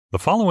The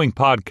following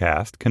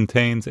podcast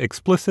contains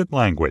explicit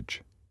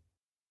language.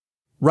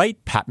 Wright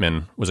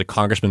Patman was a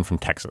congressman from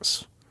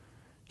Texas.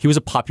 He was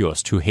a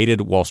populist who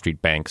hated Wall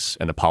Street banks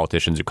and the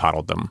politicians who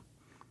coddled them.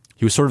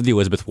 He was sort of the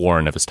Elizabeth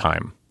Warren of his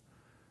time.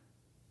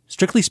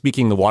 Strictly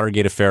speaking, the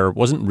Watergate affair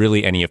wasn't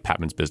really any of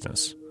Patman's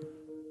business.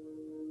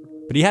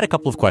 But he had a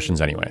couple of questions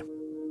anyway.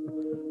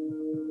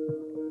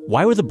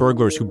 Why were the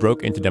burglars who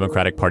broke into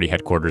Democratic Party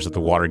headquarters at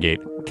the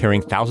Watergate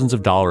carrying thousands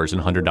of dollars in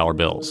 $100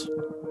 bills?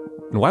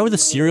 And why were the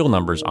serial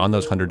numbers on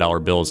those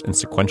 $100 bills in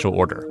sequential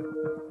order?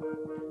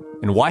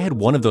 And why had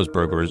one of those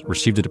burglars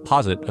received a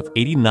deposit of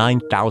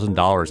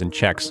 $89,000 in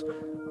checks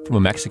from a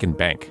Mexican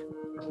bank?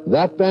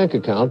 That bank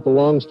account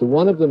belongs to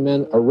one of the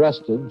men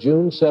arrested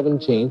June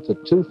 17th at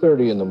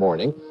 2:30 in the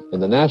morning in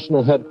the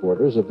national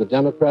headquarters of the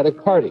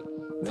Democratic Party.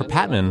 For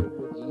Patman,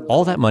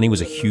 all that money was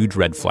a huge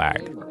red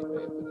flag.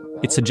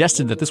 It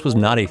suggested that this was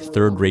not a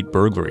third-rate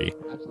burglary,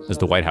 as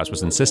the White House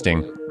was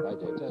insisting,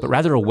 but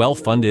rather a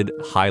well-funded,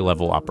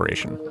 high-level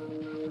operation.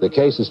 The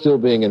case is still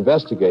being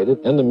investigated,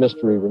 and the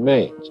mystery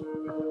remains.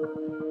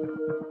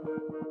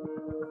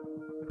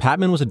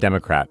 Patman was a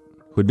Democrat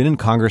who had been in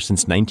Congress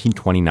since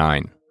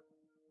 1929.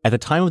 At the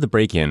time of the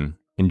break-in,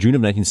 in June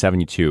of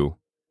 1972,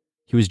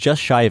 he was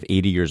just shy of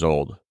 80 years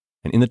old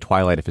and in the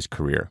twilight of his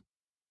career.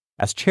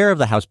 As chair of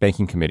the House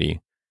Banking Committee,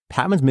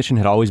 Patman's mission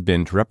had always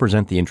been to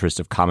represent the interests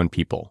of common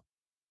people,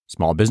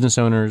 small business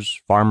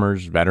owners,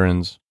 farmers,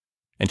 veterans,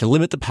 and to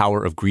limit the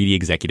power of greedy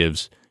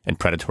executives and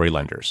predatory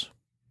lenders.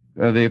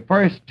 The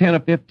first 10 or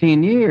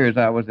 15 years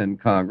I was in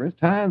Congress,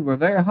 times were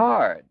very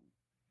hard,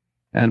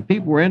 and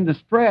people were in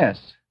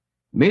distress.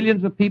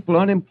 Millions of people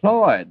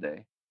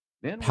unemployed.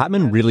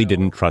 Patman really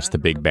didn't trust the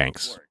big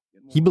banks.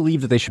 He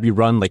believed that they should be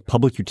run like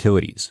public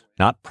utilities,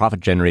 not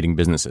profit-generating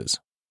businesses.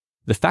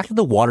 The fact that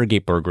the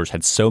Watergate burglars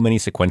had so many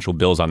sequential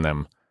bills on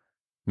them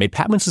made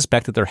Patman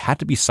suspect that there had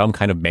to be some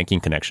kind of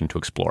banking connection to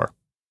explore.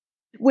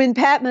 When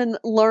Patman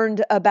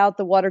learned about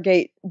the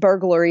Watergate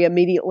burglary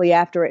immediately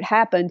after it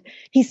happened,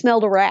 he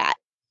smelled a rat.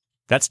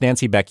 That's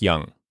Nancy Beck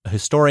Young, a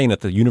historian at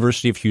the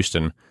University of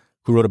Houston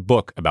who wrote a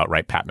book about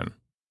Wright Patman.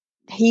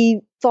 He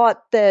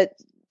thought that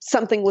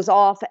something was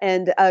off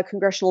and a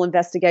congressional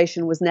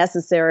investigation was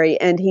necessary,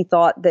 and he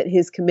thought that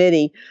his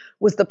committee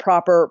was the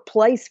proper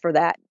place for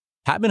that.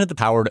 Patman had the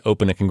power to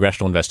open a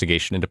congressional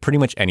investigation into pretty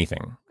much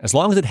anything, as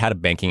long as it had a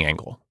banking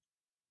angle.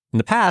 In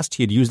the past,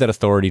 he had used that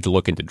authority to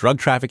look into drug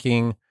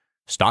trafficking,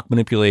 stock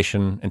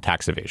manipulation, and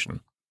tax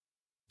evasion.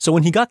 So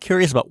when he got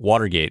curious about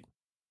Watergate,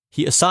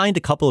 he assigned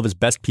a couple of his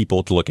best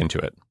people to look into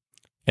it.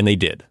 And they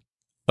did,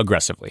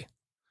 aggressively.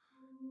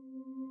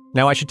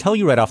 Now, I should tell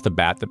you right off the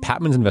bat that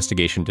Patman's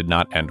investigation did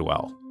not end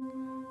well.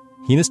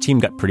 He and his team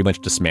got pretty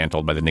much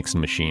dismantled by the Nixon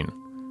machine,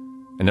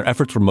 and their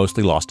efforts were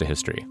mostly lost to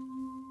history.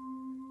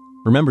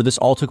 Remember, this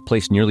all took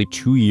place nearly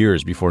 2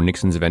 years before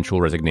Nixon's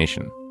eventual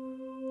resignation.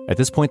 At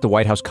this point, the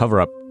White House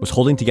cover-up was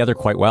holding together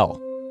quite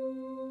well.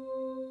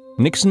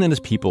 Nixon and his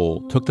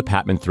people took the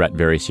Patman threat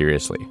very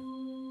seriously.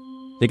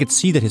 They could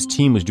see that his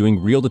team was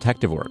doing real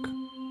detective work,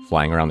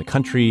 flying around the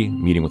country,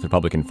 meeting with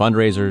Republican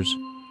fundraisers.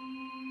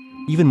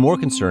 Even more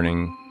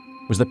concerning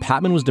was that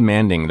Patman was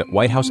demanding that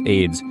White House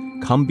aides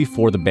come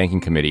before the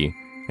Banking Committee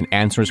and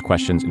answer his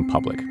questions in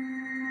public.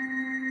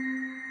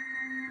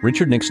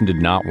 Richard Nixon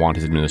did not want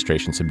his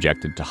administration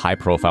subjected to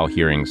high-profile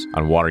hearings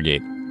on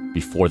Watergate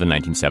before the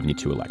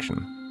 1972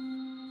 election.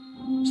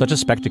 Such a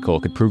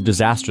spectacle could prove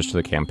disastrous to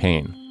the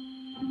campaign.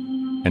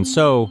 And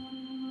so,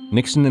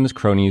 Nixon and his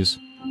cronies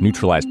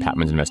neutralized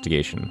Patman's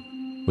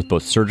investigation with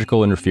both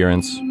surgical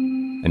interference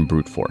and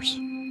brute force.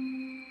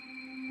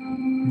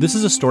 This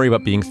is a story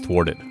about being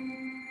thwarted.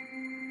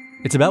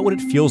 It's about what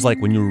it feels like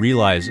when you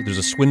realize there's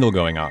a swindle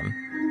going on,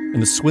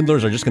 and the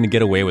swindlers are just going to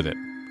get away with it,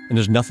 and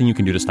there's nothing you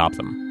can do to stop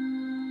them.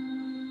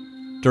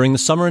 During the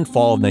summer and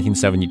fall of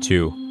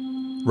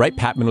 1972, Wright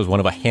Patman was one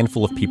of a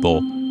handful of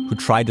people who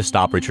tried to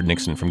stop Richard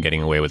Nixon from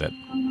getting away with it.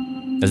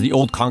 As the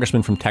old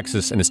congressman from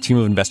Texas and his team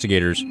of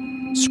investigators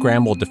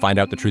scrambled to find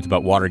out the truth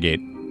about Watergate,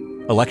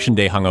 Election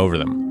Day hung over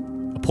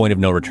them, a point of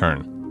no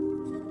return.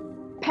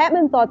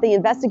 Patman thought the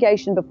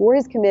investigation before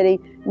his committee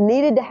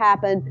needed to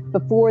happen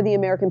before the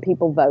American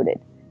people voted.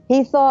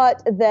 He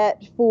thought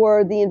that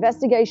for the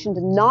investigation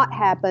to not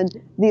happen,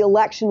 the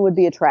election would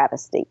be a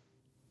travesty.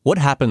 What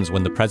happens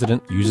when the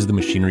president uses the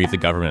machinery of the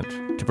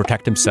government to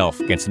protect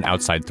himself against an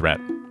outside threat?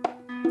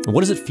 And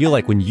what does it feel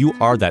like when you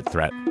are that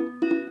threat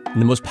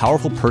and the most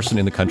powerful person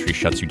in the country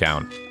shuts you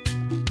down?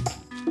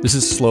 This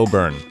is Slow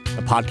Burn,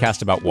 a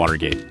podcast about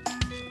Watergate.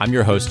 I'm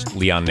your host,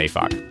 Leon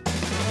Neyfakh.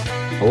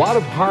 A lot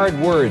of hard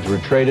words were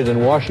traded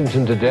in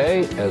Washington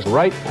today as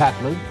Wright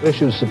Patman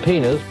issues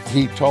subpoenas.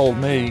 He told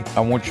me,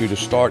 I want you to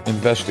start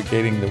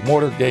investigating the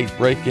Watergate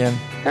break-in.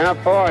 How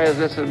far has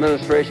this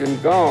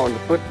administration gone to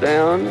put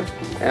down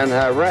and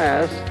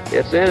harass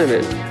its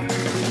enemies?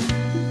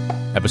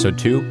 Episode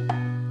 2,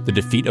 The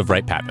Defeat of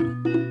Wright Patman.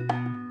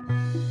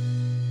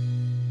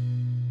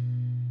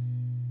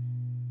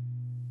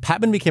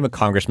 Patman became a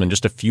congressman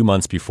just a few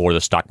months before the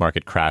stock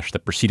market crash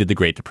that preceded the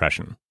Great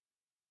Depression.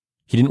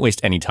 He didn't waste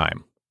any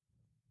time.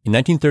 In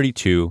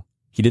 1932,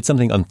 he did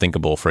something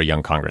unthinkable for a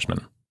young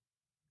congressman.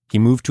 He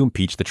moved to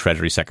impeach the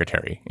Treasury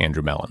Secretary,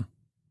 Andrew Mellon.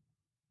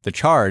 The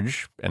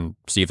charge, and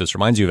see if this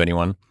reminds you of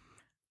anyone,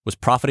 was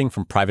profiting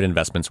from private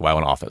investments while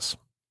in office.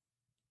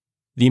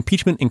 The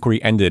impeachment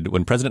inquiry ended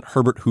when President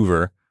Herbert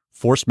Hoover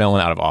forced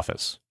Mellon out of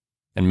office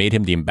and made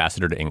him the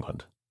ambassador to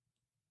England.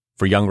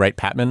 For young Wright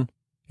Patman,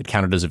 it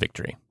counted as a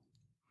victory.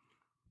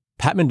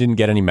 Patman didn't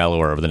get any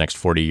mellower over the next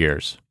 40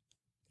 years,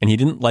 and he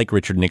didn't like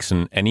Richard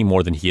Nixon any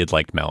more than he had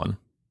liked Mellon.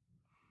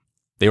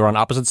 They were on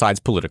opposite sides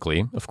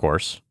politically, of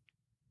course,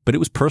 but it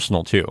was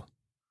personal too.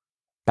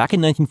 Back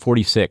in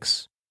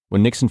 1946,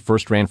 when Nixon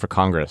first ran for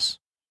Congress,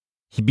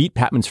 he beat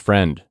Patman's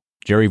friend,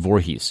 Jerry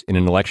Voorhees, in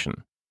an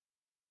election,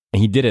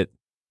 and he did it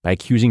by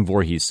accusing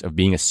Voorhees of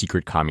being a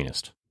secret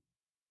communist.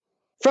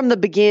 From the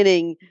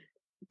beginning,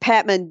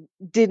 Patman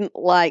didn't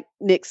like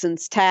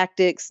Nixon's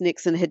tactics.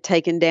 Nixon had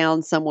taken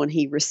down someone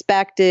he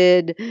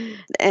respected,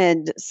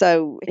 and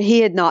so he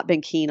had not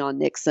been keen on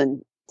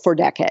Nixon for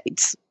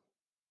decades.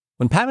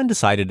 When Patman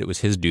decided it was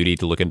his duty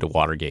to look into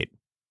Watergate,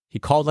 he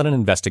called on an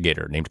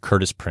investigator named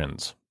Curtis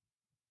Prins.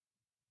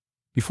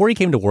 Before he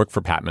came to work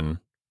for Patman,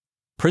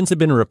 Prins had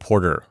been a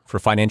reporter for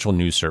Financial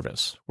News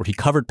Service, where he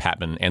covered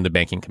Patman and the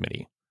banking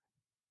committee.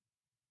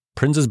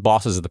 Prins's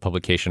bosses at the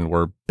publication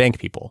were bank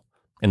people,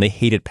 and they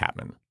hated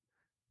Patman,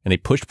 and they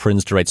pushed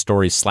Prins to write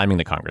stories slamming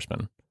the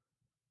congressman.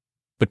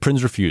 But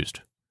Prins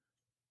refused,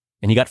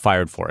 and he got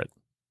fired for it.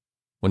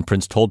 When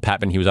Prins told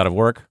Patman he was out of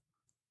work,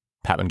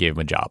 Patman gave him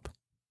a job.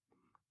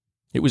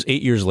 It was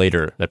 8 years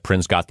later that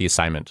Prins got the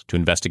assignment to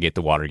investigate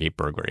the Watergate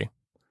burglary.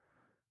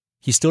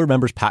 He still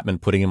remembers Patman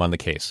putting him on the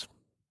case.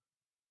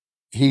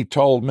 He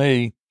told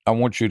me, I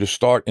want you to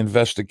start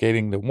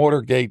investigating the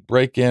Watergate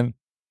break-in.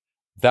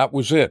 That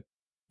was it.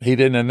 He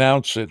didn't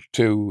announce it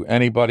to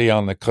anybody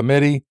on the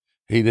committee.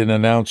 He didn't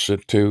announce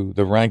it to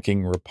the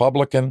ranking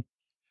Republican.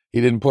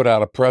 He didn't put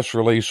out a press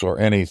release or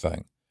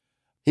anything.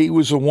 He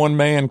was a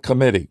one-man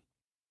committee.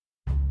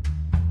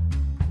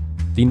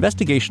 The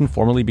investigation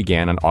formally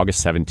began on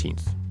August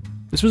 17th.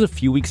 This was a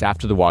few weeks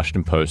after the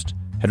Washington Post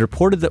had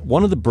reported that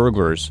one of the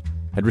burglars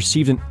had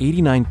received an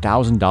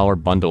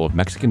 $89,000 bundle of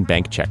Mexican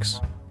bank checks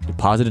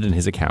deposited in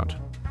his account.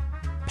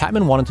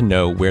 Patman wanted to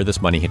know where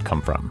this money had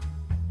come from.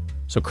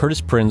 So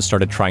Curtis Prins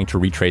started trying to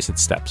retrace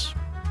its steps.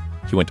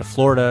 He went to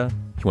Florida,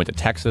 he went to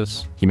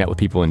Texas, he met with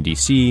people in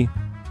D.C.,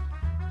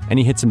 and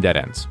he hit some dead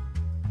ends.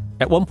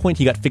 At one point,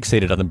 he got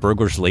fixated on the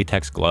burglar's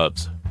latex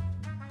gloves.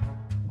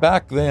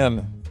 Back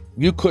then,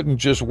 you couldn't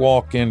just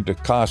walk into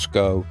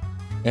Costco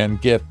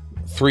and get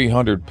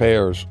 300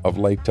 pairs of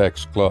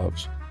latex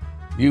gloves.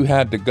 You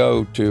had to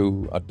go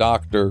to a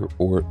doctor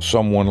or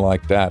someone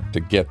like that to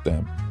get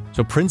them.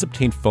 So Prins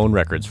obtained phone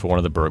records for one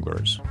of the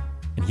burglars,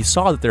 and he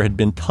saw that there had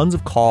been tons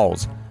of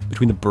calls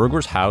between the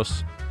burglar's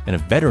house and a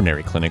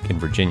veterinary clinic in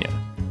Virginia.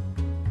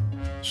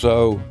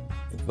 So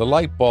the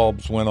light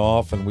bulbs went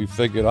off, and we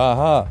figured,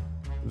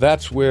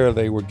 that's where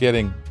they were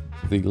getting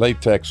the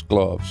latex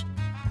gloves.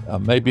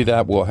 Maybe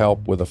that will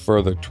help with a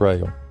further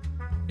trail.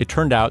 It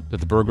turned out that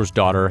the burglar's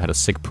daughter had a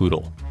sick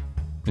poodle,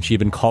 and she had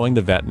been calling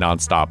the vet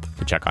nonstop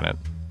to check on it.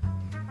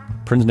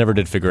 Prins never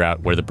did figure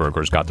out where the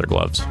burglars got their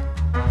gloves.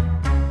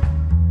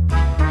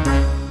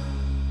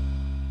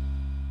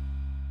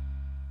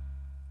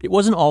 It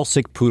wasn't all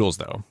sick poodles,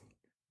 though.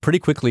 Pretty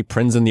quickly,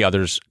 Prins and the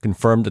others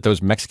confirmed that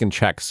those Mexican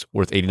checks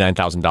worth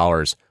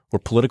 $89,000 were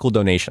political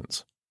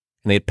donations,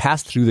 and they had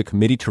passed through the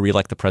committee to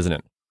re-elect the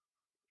president.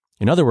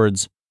 In other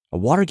words, a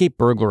Watergate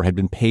burglar had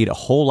been paid a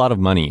whole lot of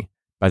money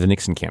by the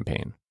Nixon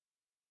campaign.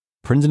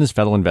 Prins and his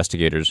fellow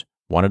investigators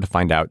wanted to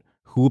find out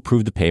who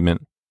approved the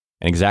payment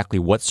and exactly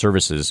what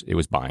services it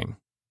was buying.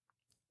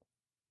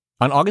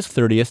 On August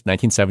 30th,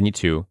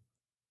 1972,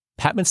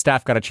 Patman's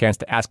staff got a chance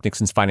to ask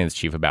Nixon's finance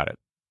chief about it.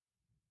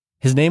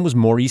 His name was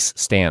Maurice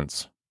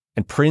Stans,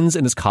 and Prins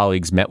and his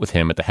colleagues met with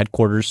him at the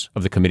headquarters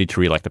of the committee to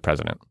re-elect the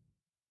president.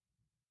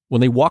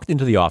 When they walked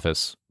into the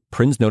office,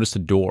 Prins noticed a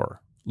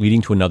door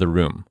leading to another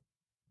room.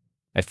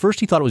 At first,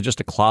 he thought it was just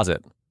a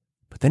closet,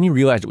 but then he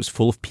realized it was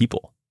full of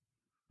people.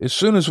 As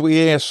soon as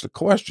we asked the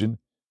question,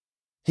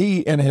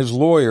 he and his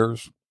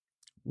lawyers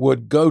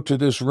would go to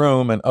this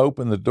room and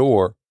open the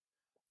door,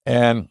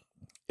 and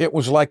it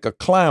was like a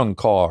clown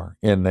car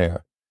in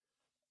there.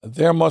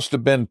 There must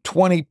have been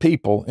 20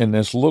 people in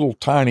this little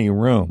tiny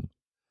room.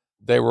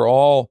 They were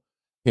all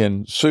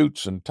in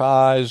suits and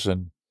ties,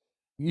 and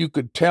you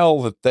could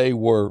tell that they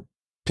were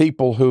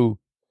people who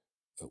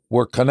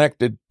were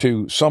connected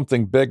to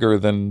something bigger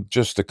than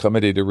just the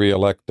committee to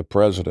re-elect the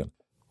president.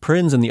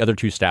 Prins and the other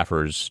two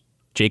staffers,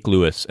 Jake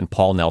Lewis and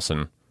Paul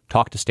Nelson,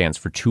 talked to Stans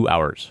for 2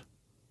 hours.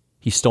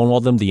 He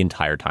stonewalled them the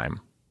entire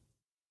time.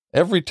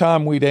 Every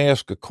time we'd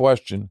ask a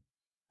question,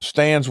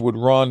 Stans would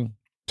run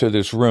to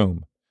this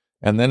room,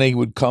 and then he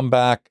would come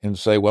back and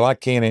say, well, I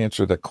can't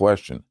answer the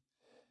question.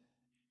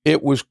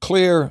 It was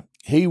clear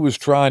he was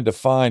trying to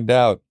find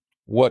out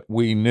what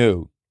we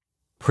knew.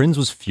 Prins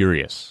was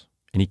furious,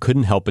 and he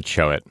couldn't help but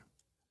show it.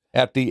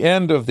 At the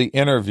end of the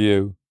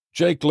interview,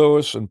 Jake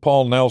Lewis and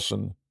Paul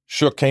Nelson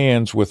shook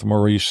hands with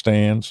Maurice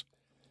Stans,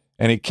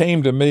 and he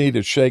came to me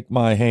to shake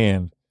my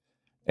hand.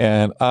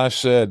 And I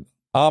said,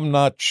 I'm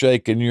not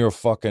shaking your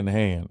fucking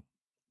hand.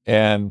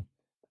 And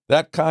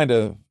that kind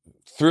of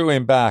threw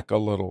him back a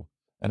little,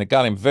 and it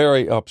got him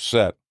very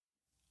upset.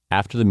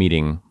 After the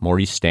meeting,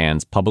 Maurice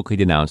Stans publicly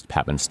denounced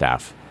Patman's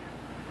staff.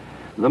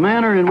 The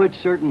manner in which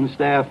certain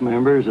staff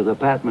members of the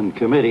Patman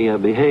Committee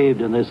have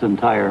behaved in this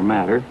entire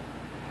matter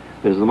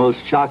is the most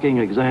shocking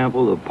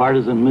example of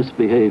partisan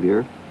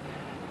misbehavior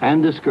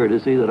and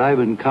discourtesy that I've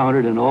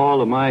encountered in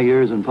all of my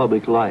years in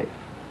public life.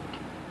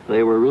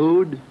 They were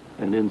rude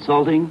and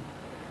insulting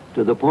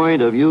to the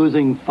point of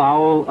using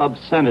foul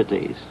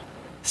obscenities.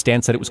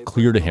 Stans said it was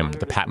clear to him that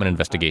the Patman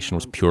investigation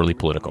was purely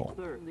political.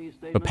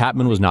 But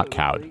Patman was not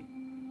cowed.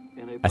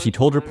 As he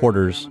told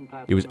reporters,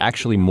 it was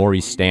actually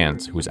Maurice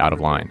Stans who was out of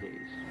line.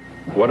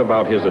 What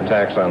about his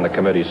attacks on the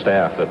committee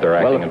staff, that they're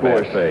acting in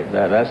bad faith?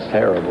 That's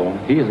terrible.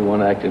 He's the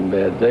one acting in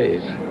bad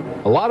faith.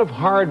 A lot of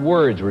hard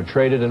words were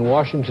traded in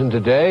Washington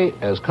today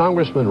as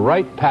Congressman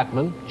Wright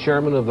Patman,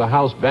 chairman of the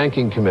House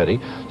Banking Committee,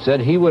 said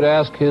he would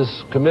ask his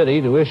committee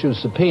to issue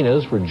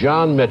subpoenas for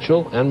John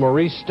Mitchell and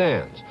Maurice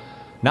Stans.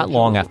 Not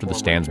long after the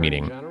Stans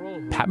meeting,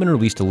 Patman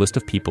released a list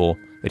of people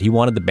that he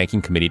wanted the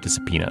Banking Committee to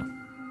subpoena.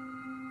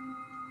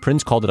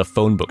 Prince called it a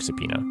phone book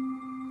subpoena,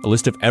 a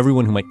list of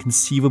everyone who might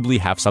conceivably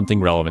have something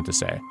relevant to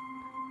say.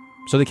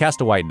 So they cast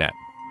a wide net.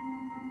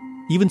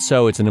 Even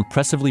so, it's an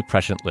impressively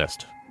prescient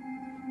list.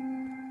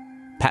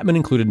 Patman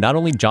included not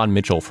only John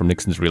Mitchell from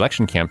Nixon's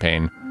re-election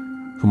campaign,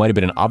 who might have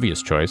been an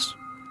obvious choice,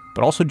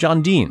 but also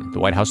John Dean, the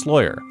White House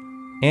lawyer,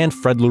 and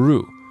Fred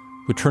LaRue,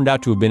 who turned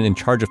out to have been in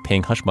charge of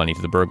paying hush money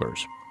to the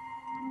burglars.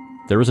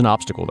 There was an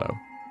obstacle, though.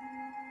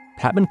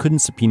 Patman couldn't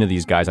subpoena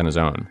these guys on his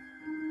own.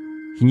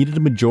 He needed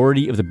a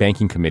majority of the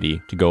Banking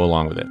Committee to go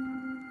along with it.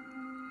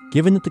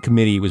 Given that the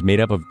committee was made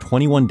up of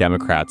 21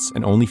 Democrats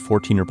and only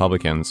 14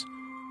 Republicans,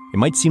 it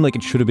might seem like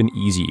it should have been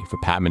easy for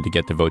Patman to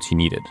get the votes he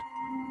needed.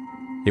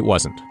 It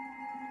wasn't.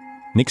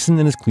 Nixon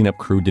and his cleanup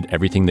crew did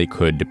everything they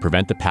could to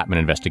prevent the Patman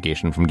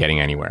investigation from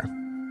getting anywhere.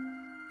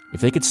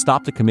 If they could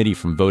stop the committee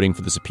from voting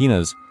for the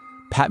subpoenas,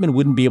 Patman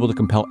wouldn't be able to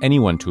compel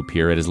anyone to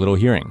appear at his little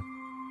hearing.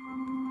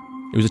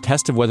 It was a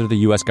test of whether the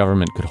U.S.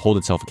 government could hold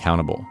itself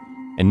accountable,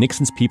 and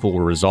Nixon's people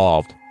were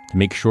resolved to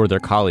make sure their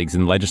colleagues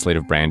in the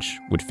legislative branch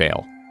would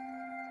fail.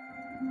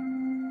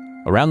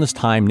 Around this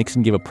time,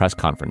 Nixon gave a press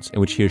conference in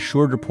which he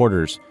assured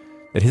reporters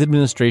that his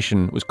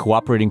administration was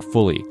cooperating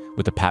fully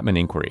with the Patman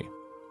inquiry.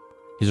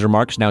 His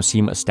remarks now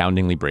seem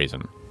astoundingly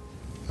brazen.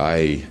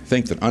 I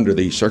think that under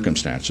these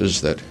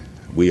circumstances that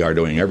we are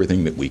doing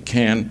everything that we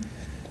can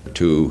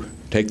to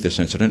take this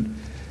incident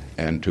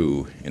and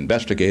to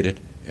investigate it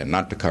and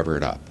not to cover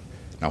it up.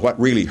 Now, what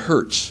really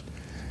hurts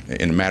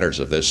in matters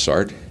of this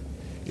sort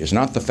is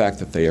not the fact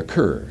that they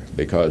occur,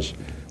 because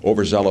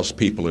overzealous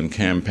people in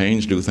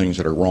campaigns do things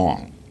that are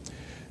wrong.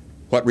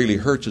 What really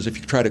hurts is if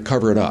you try to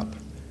cover it up.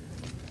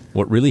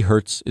 What really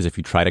hurts is if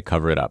you try to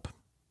cover it up.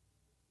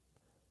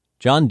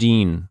 John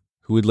Dean,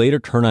 who would later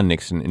turn on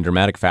Nixon in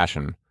dramatic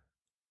fashion,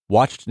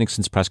 watched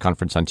Nixon's press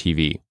conference on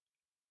TV,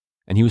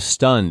 and he was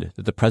stunned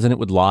that the president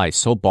would lie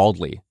so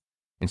baldly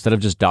instead of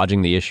just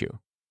dodging the issue.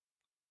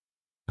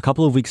 A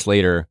couple of weeks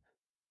later,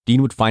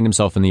 Dean would find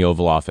himself in the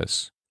Oval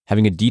Office,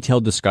 having a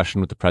detailed discussion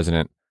with the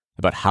president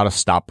about how to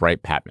stop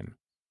Wright Patman,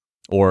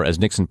 or, as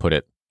Nixon put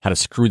it, how to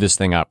screw this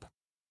thing up.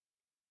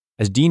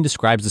 As Dean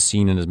describes the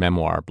scene in his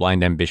memoir,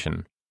 Blind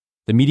Ambition,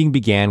 the meeting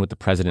began with the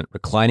president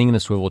reclining in a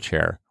swivel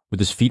chair with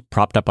his feet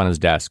propped up on his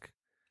desk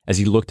as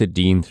he looked at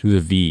Dean through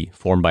the V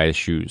formed by his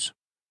shoes.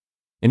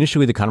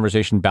 Initially, the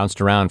conversation bounced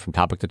around from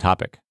topic to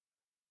topic,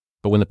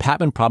 but when the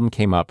Patman problem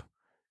came up,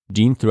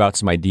 Dean threw out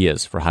some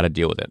ideas for how to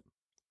deal with it.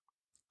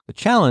 The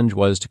challenge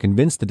was to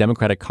convince the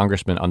Democratic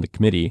congressmen on the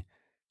committee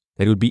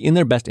that it would be in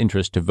their best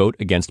interest to vote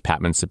against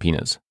Patman's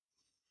subpoenas.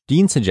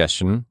 Dean's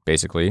suggestion,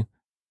 basically,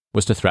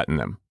 was to threaten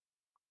them,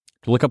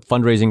 to look up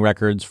fundraising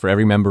records for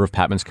every member of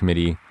Patman's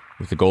committee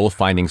with the goal of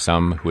finding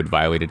some who had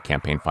violated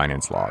campaign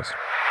finance laws.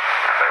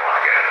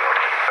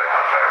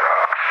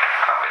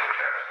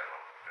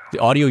 The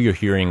audio you're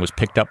hearing was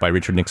picked up by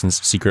Richard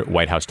Nixon's secret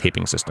White House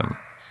taping system.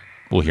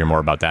 We'll hear more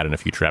about that in a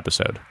future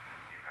episode.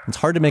 It's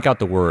hard to make out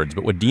the words,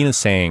 but what Dean is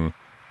saying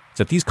is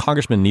that these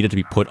congressmen needed to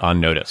be put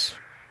on notice.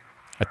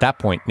 At that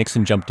point,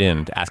 Nixon jumped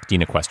in to ask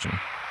Dean a question.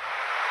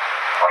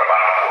 What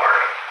about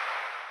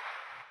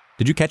Ford?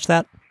 Did you catch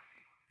that?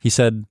 He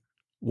said,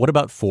 "What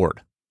about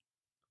Ford?"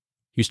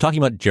 He was talking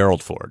about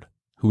Gerald Ford,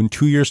 who in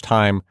 2 years'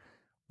 time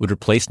would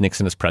replace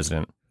Nixon as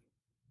president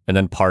and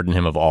then pardon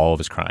him of all of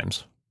his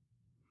crimes.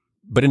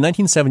 But in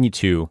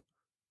 1972,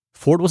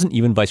 Ford wasn't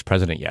even vice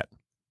president yet.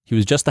 He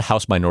was just the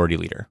House Minority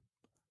Leader.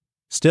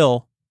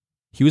 Still,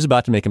 he was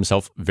about to make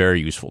himself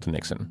very useful to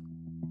Nixon.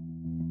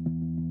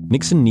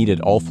 Nixon needed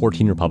all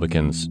 14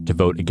 Republicans to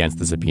vote against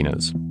the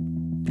subpoenas.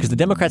 Because the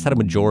Democrats had a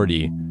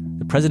majority,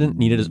 the president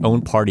needed his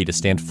own party to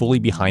stand fully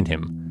behind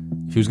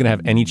him if he was going to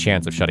have any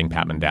chance of shutting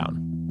Patman down.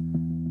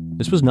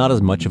 This was not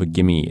as much of a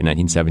gimme in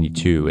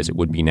 1972 as it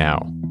would be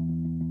now.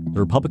 The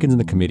Republicans in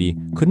the committee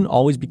couldn't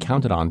always be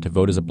counted on to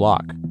vote as a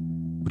bloc,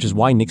 which is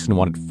why Nixon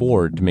wanted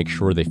Ford to make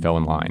sure they fell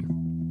in line.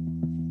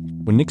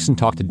 When Nixon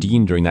talked to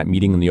Dean during that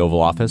meeting in the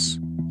Oval Office,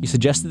 he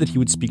suggested that he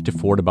would speak to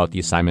Ford about the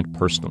assignment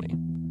personally.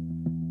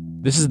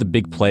 "This is the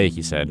big play,"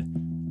 he said.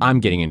 "I'm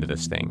getting into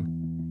this thing.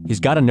 He's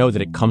got to know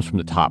that it comes from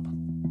the top."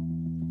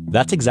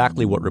 That's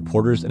exactly what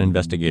reporters and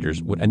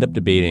investigators would end up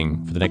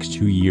debating for the next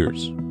 2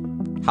 years.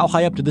 How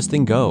high up did this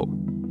thing go?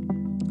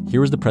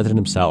 Here was the president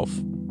himself,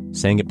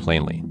 saying it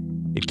plainly.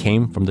 It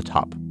came from the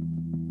top.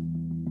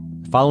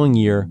 The following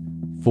year,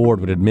 Ford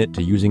would admit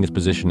to using his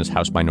position as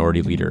House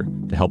Minority Leader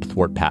to help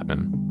thwart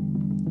Patman.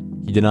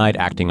 He denied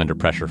acting under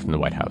pressure from the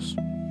White House.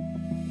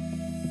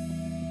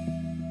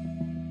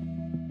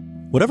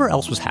 Whatever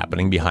else was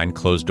happening behind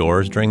closed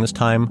doors during this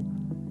time,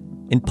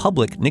 in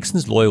public,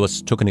 Nixon's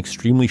loyalists took an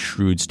extremely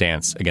shrewd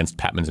stance against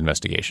Patman's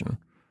investigation.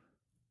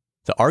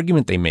 The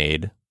argument they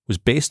made was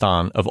based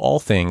on, of all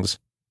things,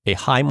 a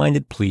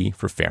high-minded plea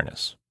for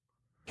fairness.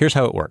 Here's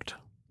how it worked.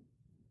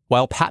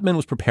 While Patman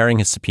was preparing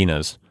his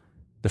subpoenas,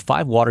 the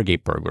 5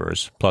 Watergate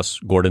burglars, plus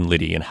Gordon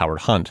Liddy and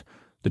Howard Hunt,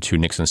 the 2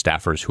 Nixon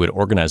staffers who had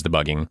organized the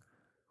bugging,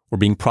 were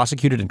being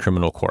prosecuted in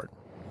criminal court.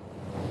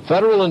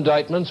 Federal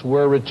indictments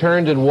were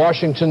returned in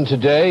Washington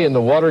today in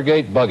the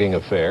Watergate bugging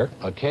affair,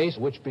 a case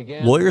which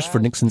began... Lawyers for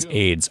Nixon's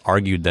aides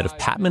argued that if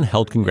Patman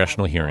held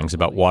congressional hearings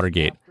about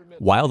Watergate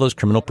while those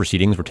criminal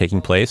proceedings were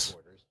taking place,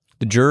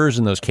 the jurors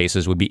in those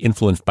cases would be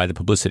influenced by the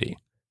publicity,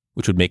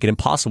 which would make it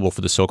impossible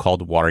for the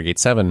so-called Watergate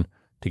 7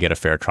 to get a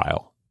fair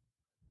trial.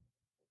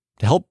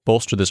 To help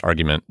bolster this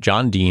argument,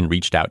 John Dean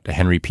reached out to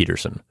Henry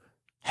Peterson,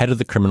 head of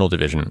the criminal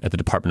division at the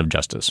Department of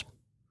Justice.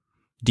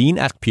 Dean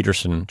asked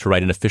Peterson to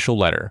write an official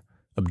letter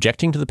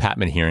objecting to the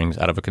Patman hearings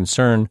out of a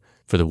concern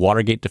for the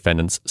Watergate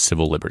defendants'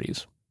 civil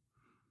liberties.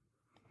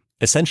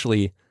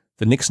 Essentially,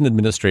 the Nixon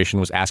administration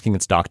was asking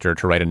its doctor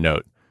to write a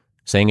note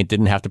saying it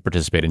didn't have to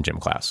participate in gym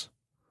class.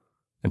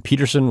 And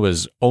Peterson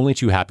was only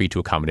too happy to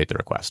accommodate the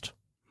request.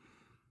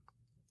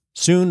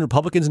 Soon,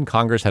 Republicans in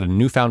Congress had a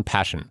newfound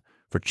passion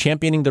for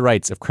championing the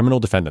rights of criminal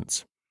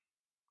defendants.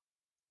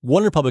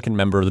 One Republican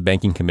member of the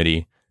Banking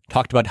Committee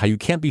talked about how you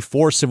can't be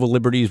for civil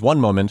liberties one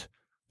moment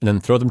and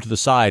then throw them to the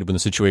side when the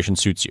situation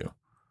suits you.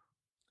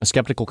 A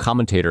skeptical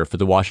commentator for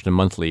the Washington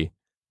Monthly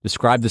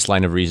described this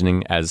line of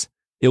reasoning as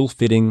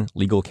ill-fitting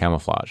legal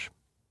camouflage.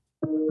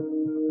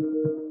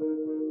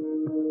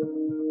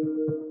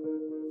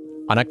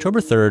 On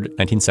October 3rd,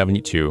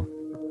 1972,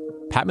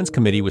 Patman's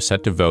committee was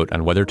set to vote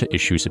on whether to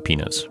issue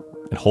subpoenas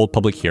and hold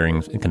public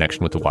hearings in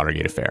connection with the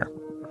Watergate affair.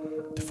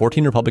 The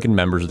 14 Republican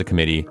members of the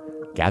committee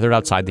gathered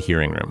outside the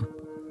hearing room.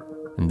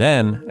 And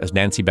then, as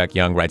Nancy Beck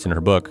Young writes in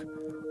her book,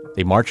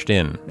 they marched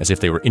in as if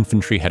they were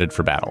infantry headed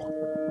for battle.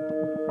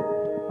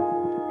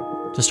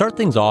 To start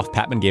things off,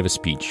 Patman gave a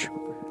speech,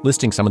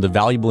 listing some of the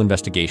valuable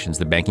investigations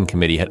the Banking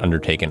Committee had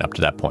undertaken up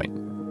to that point.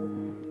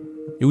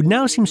 It would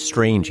now seem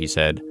strange, he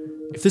said,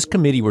 if this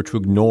committee were to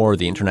ignore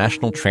the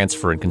international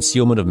transfer and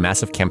concealment of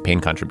massive campaign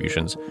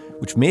contributions,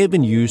 which may have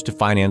been used to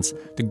finance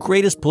the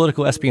greatest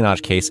political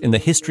espionage case in the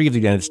history of the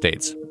United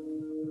States.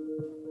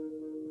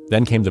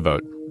 Then came the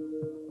vote.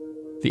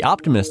 The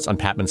optimists on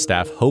Patman's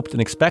staff hoped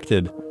and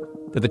expected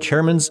that the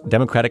chairman's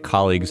Democratic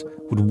colleagues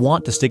would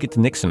want to stick it to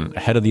Nixon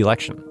ahead of the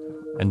election,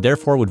 and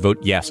therefore would vote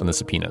yes on the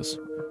subpoenas.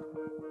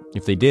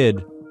 If they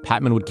did,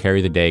 Patman would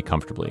carry the day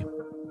comfortably.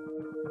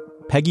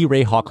 Peggy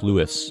Ray Hawk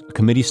Lewis, a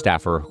committee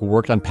staffer who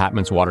worked on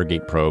Patman's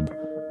Watergate probe,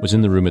 was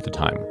in the room at the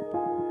time.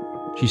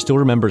 She still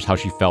remembers how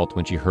she felt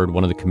when she heard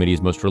one of the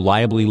committee's most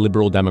reliably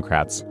liberal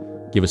Democrats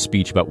give a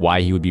speech about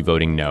why he would be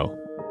voting no.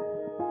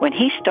 When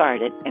he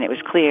started, and it was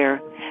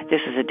clear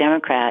this is a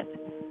Democrat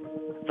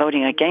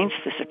voting against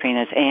the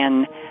subpoenas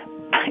and,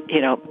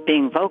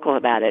 being vocal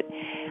about it,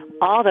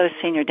 all those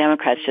senior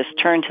Democrats just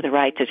turned to the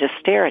right to just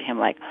stare at him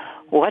like,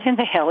 what in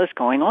the hell is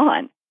going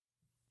on?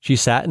 She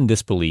sat in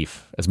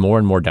disbelief as more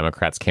and more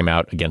Democrats came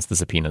out against the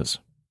subpoenas.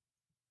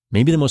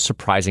 Maybe the most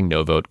surprising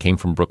no vote came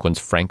from Brooklyn's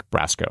Frank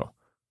Brasco,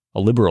 a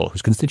liberal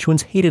whose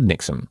constituents hated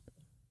Nixon.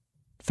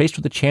 Faced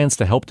with a chance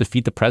to help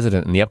defeat the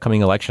president in the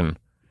upcoming election,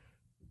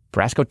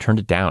 Brasco turned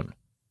it down.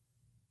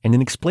 And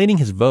in explaining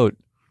his vote,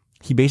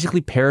 he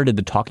basically parroted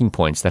the talking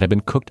points that had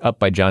been cooked up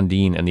by John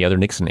Dean and the other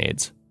Nixon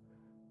aides.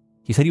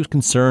 He said he was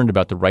concerned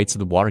about the rights of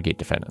the Watergate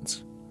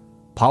defendants.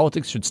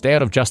 Politics should stay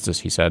out of justice,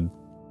 he said.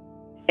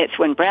 It's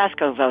when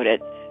Brasco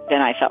voted,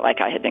 then I felt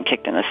like I had been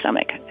kicked in the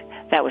stomach.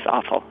 That was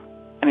awful.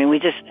 I mean, we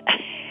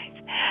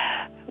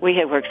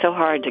had worked so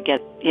hard to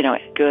get,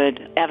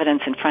 good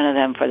evidence in front of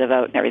them for the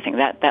vote and everything.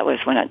 That was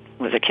when it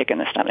was a kick in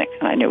the stomach,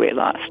 and I knew we had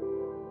lost.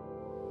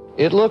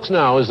 It looks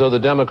now as though the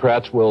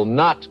Democrats will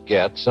not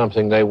get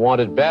something they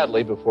wanted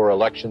badly before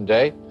Election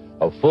Day,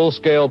 a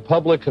full-scale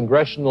public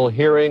congressional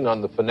hearing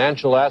on the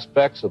financial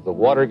aspects of the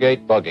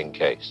Watergate bugging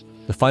case.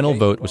 The final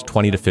vote was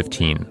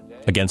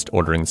 20-15 against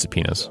ordering the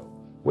subpoenas,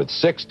 with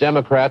 6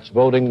 Democrats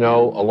voting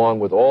no,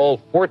 along with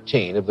all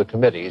 14 of the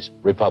committee's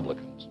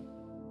Republicans.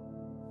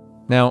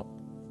 Now,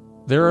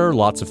 there are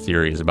lots of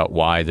theories about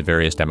why the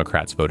various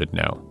Democrats voted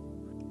no.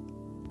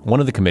 One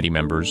of the committee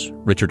members,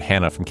 Richard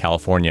Hanna from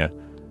California,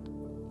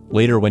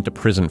 later went to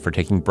prison for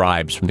taking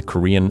bribes from the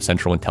Korean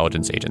Central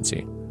Intelligence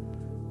Agency.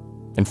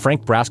 And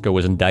Frank Brasco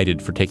was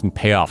indicted for taking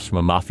payoffs from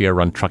a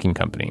mafia-run trucking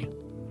company.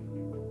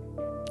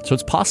 So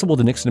it's possible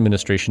the Nixon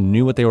administration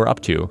knew what they were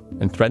up to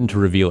and threatened to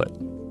reveal it.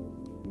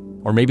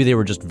 Or maybe they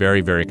were just very,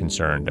 very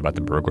concerned about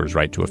the burglars'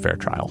 right to a fair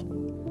trial.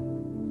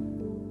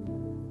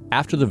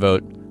 After the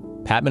vote,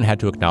 Patman had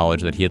to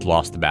acknowledge that he had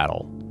lost the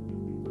battle.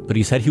 But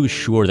he said he was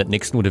sure that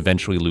Nixon would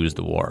eventually lose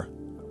the war.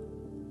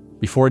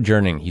 Before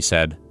adjourning, he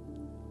said,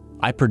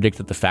 "I predict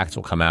that the facts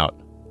will come out.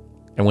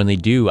 And when they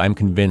do, I'm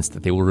convinced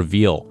that they will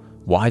reveal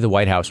why the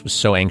White House was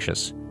so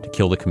anxious to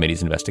kill the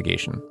committee's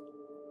investigation."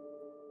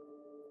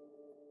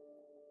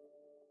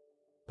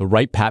 But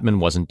Wright-Patman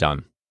wasn't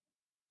done.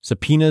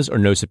 Subpoenas or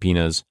no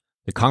subpoenas,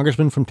 the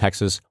congressman from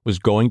Texas was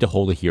going to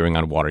hold a hearing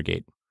on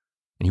Watergate,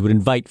 and he would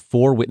invite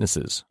 4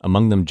 witnesses,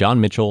 among them John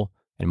Mitchell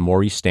and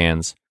Maurice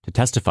Stans, to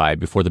testify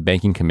before the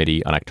Banking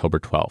Committee on October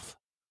 12th.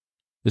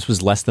 This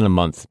was less than a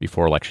month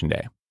before Election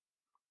Day.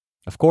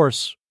 Of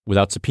course,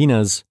 without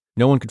subpoenas,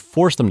 no one could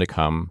force them to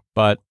come,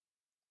 but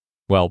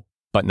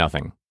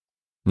nothing.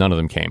 None of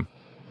them came.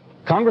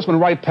 Congressman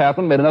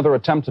Wright-Patman made another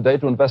attempt today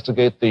to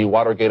investigate the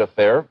Watergate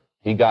affair.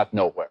 He got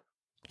nowhere.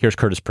 Here's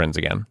Curtis Prins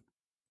again.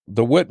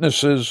 The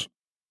witnesses,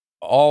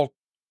 all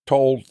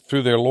told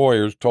through their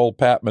lawyers, told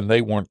Patman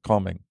they weren't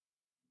coming.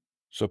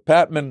 So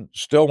Patman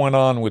still went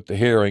on with the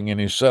hearing,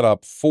 and he set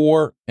up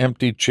 4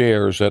 empty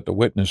chairs at the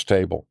witness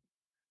table.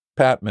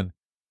 Patman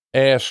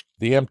asked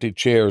the empty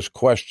chairs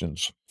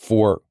questions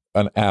for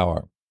an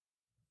hour.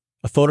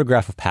 A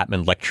photograph of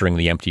Patman lecturing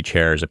the empty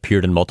chairs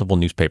appeared in multiple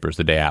newspapers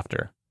the day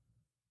after.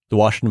 The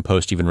Washington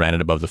Post even ran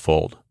it above the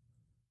fold.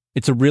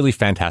 It's a really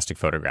fantastic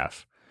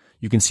photograph.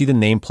 You can see the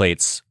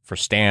nameplates for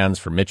Stans,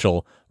 for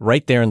Mitchell,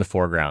 right there in the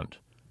foreground.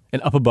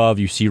 And up above,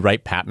 you see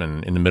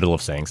Wright-Patman in the middle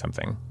of saying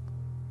something.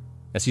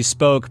 As he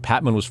spoke,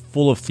 Patman was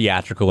full of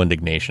theatrical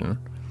indignation.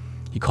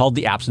 He called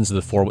the absence of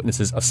the 4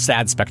 witnesses a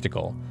sad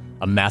spectacle,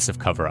 a massive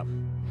cover-up.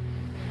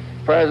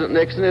 President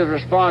Nixon is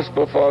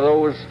responsible for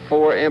those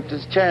 4 empty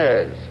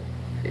chairs.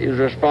 He was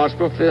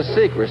responsible for their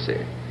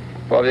secrecy,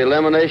 for the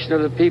elimination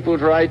of the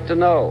people's right to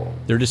know.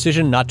 Their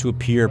decision not to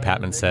appear,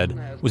 Patman said,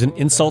 was an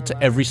insult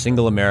to every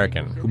single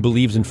American who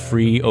believes in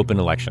free, open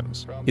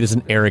elections. It is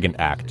an arrogant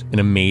act, an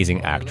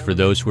amazing act for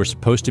those who are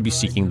supposed to be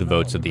seeking the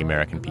votes of the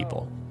American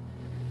people.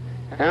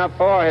 How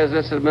far has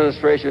this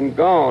administration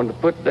gone to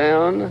put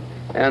down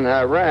and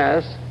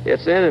harass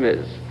its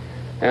enemies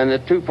and the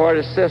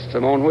two-party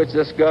system on which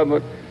this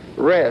government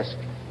rests?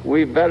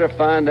 We better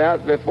find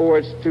out before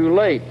it's too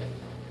late.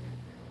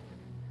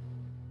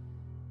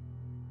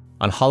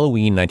 On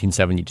Halloween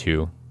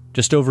 1972,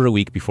 just over a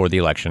week before the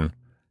election,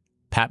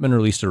 Patman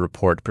released a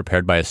report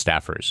prepared by his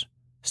staffers,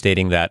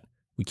 stating that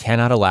we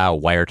cannot allow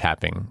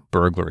wiretapping,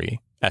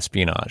 burglary,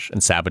 espionage,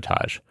 and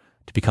sabotage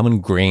to become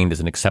ingrained as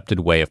an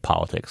accepted way of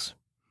politics.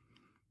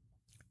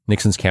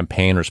 Nixon's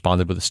campaign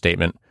responded with a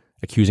statement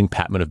accusing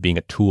Patman of being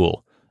a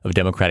tool of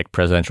Democratic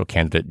presidential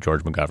candidate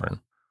George McGovern.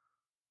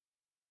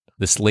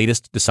 This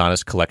latest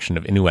dishonest collection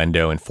of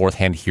innuendo and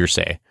fourth-hand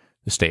hearsay,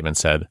 the statement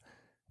said,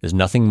 is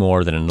nothing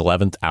more than an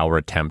 11th-hour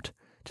attempt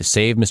to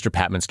save Mr.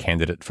 Patman's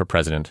candidate for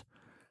president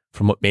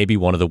from what may be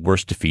one of the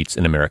worst defeats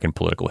in American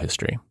political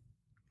history.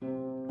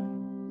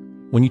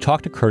 When you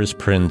talk to Curtis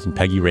Prins and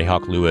Peggy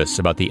Rayhawk Lewis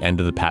about the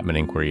end of the Patman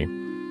inquiry,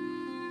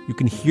 you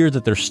can hear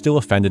that they're still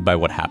offended by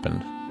what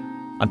happened,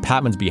 on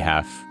Patman's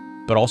behalf,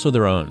 but also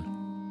their own.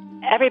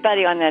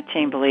 Everybody on that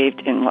team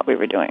believed in what we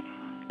were doing.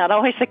 Not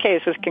always the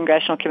case with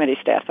congressional committee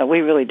staff, but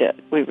we really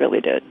did. We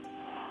really did.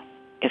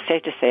 It's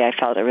safe to say I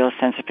felt a real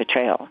sense of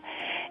betrayal.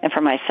 And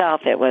for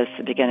myself, it was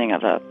the beginning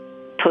of a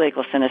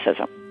political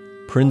cynicism.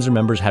 Prins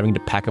remembers having to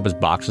pack up his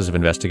boxes of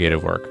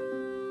investigative work,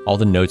 all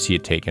the notes he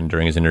had taken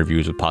during his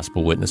interviews with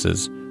possible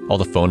witnesses, all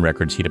the phone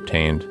records he'd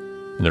obtained,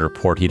 and the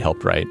report he'd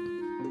helped write.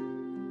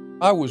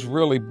 I was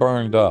really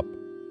burned up.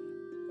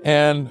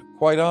 And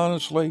quite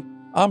honestly,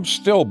 I'm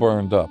still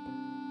burned up.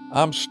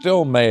 I'm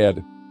still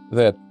mad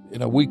that,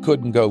 we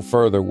couldn't go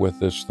further with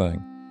this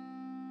thing.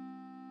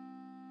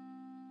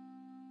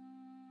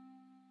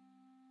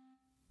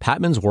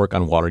 Patman's work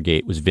on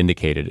Watergate was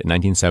vindicated in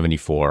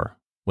 1974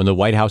 when the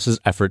White House's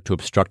effort to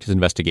obstruct his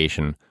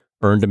investigation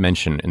earned a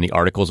mention in the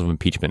articles of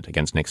impeachment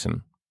against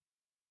Nixon.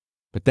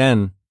 But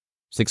then,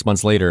 6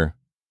 months later,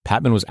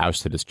 Patman was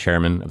ousted as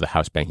chairman of the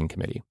House Banking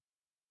Committee.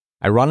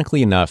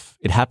 Ironically enough,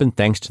 it happened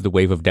thanks to the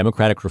wave of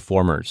Democratic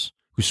reformers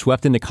who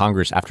swept into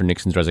Congress after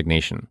Nixon's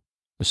resignation,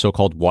 the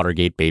so-called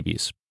Watergate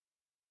babies.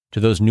 To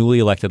those newly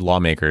elected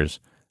lawmakers,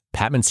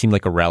 Patman seemed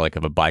like a relic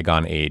of a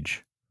bygone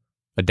age,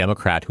 a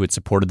Democrat who had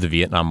supported the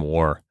Vietnam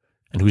War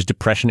and whose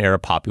Depression-era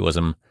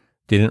populism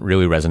didn't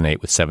really resonate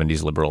with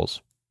 70s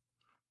liberals.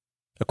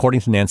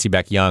 According to Nancy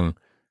Beck Young,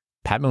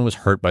 Patman was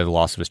hurt by the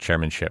loss of his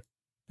chairmanship,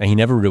 and he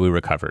never really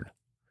recovered.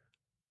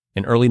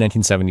 In early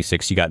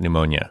 1976, he got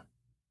pneumonia,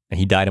 and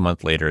he died a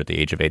month later at the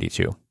age of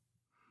 82.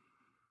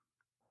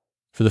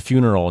 For the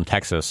funeral in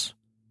Texas,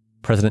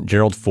 President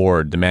Gerald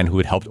Ford, the man who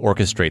had helped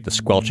orchestrate the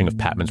squelching of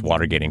Patman's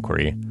Watergate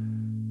inquiry,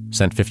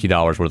 sent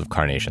 $50 worth of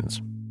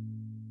carnations.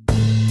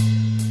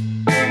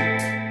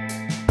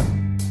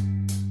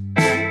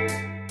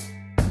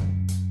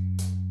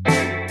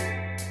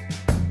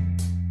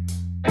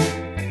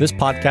 This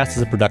podcast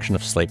is a production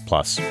of Slate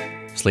Plus,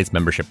 Slate's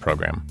membership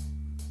program.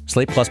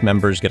 Slate Plus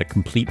members get a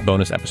complete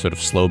bonus episode of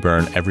Slow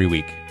Burn every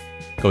week,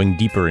 going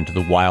deeper into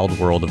the wild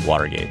world of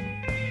Watergate.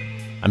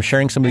 I'm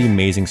sharing some of the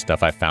amazing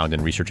stuff I found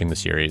in researching the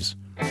series,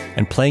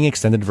 and playing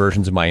extended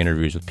versions of my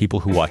interviews with people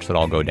who watched it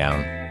all go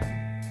down.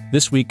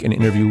 This week, an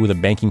interview with a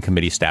banking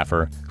committee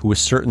staffer who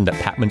was certain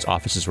that Patman's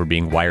offices were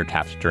being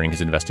wiretapped during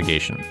his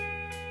investigation,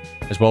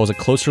 as well as a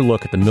closer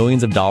look at the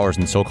millions of dollars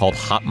in so-called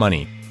hot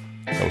money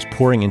that was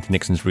pouring into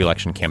Nixon's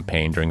re-election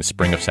campaign during the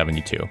spring of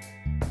 '72.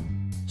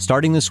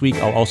 Starting this week,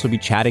 I'll also be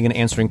chatting and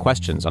answering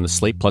questions on the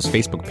Slate Plus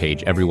Facebook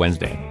page every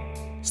Wednesday.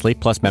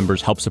 Slate Plus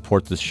members help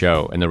support this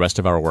show and the rest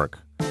of our work.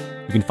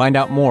 You can find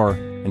out more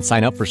and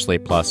sign up for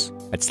Slate Plus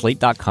at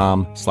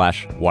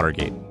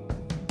slate.com/Watergate.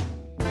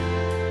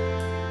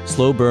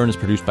 Slow Burn is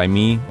produced by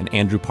me and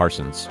Andrew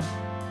Parsons.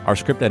 Our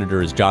script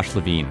editor is Josh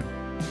Levine.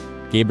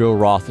 Gabriel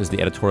Roth is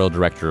the editorial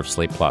director of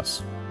Slate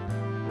Plus.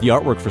 The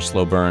artwork for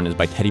Slow Burn is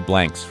by Teddy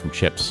Blanks from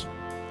Chips.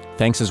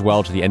 Thanks as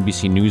well to the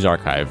NBC News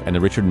Archive and the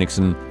Richard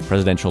Nixon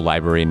Presidential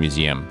Library and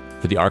Museum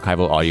for the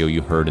archival audio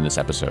you heard in this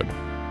episode.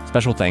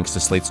 Special thanks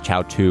to Slate's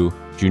Chow Tu,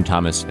 June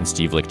Thomas, and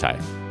Steve Lichtai.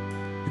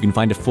 You can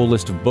find a full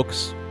list of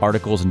books,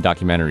 articles, and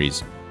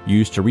documentaries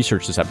used to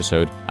research this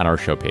episode on our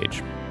show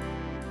page.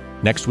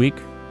 Next week,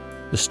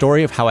 the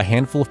story of how a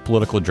handful of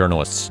political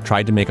journalists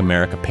tried to make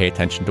America pay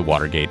attention to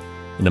Watergate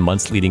in the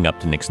months leading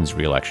up to Nixon's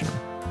re-election,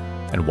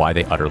 and why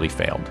they utterly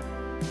failed.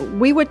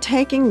 We were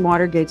taking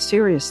Watergate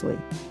seriously,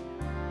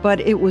 but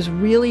it was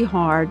really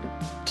hard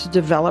to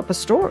develop a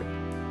story.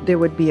 There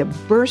would be a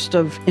burst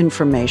of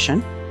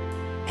information,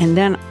 and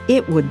then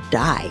it would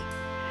die.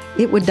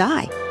 It would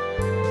die.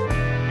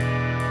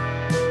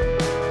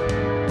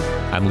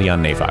 I'm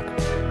Leon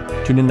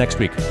Neyfakh. Tune in next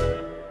week.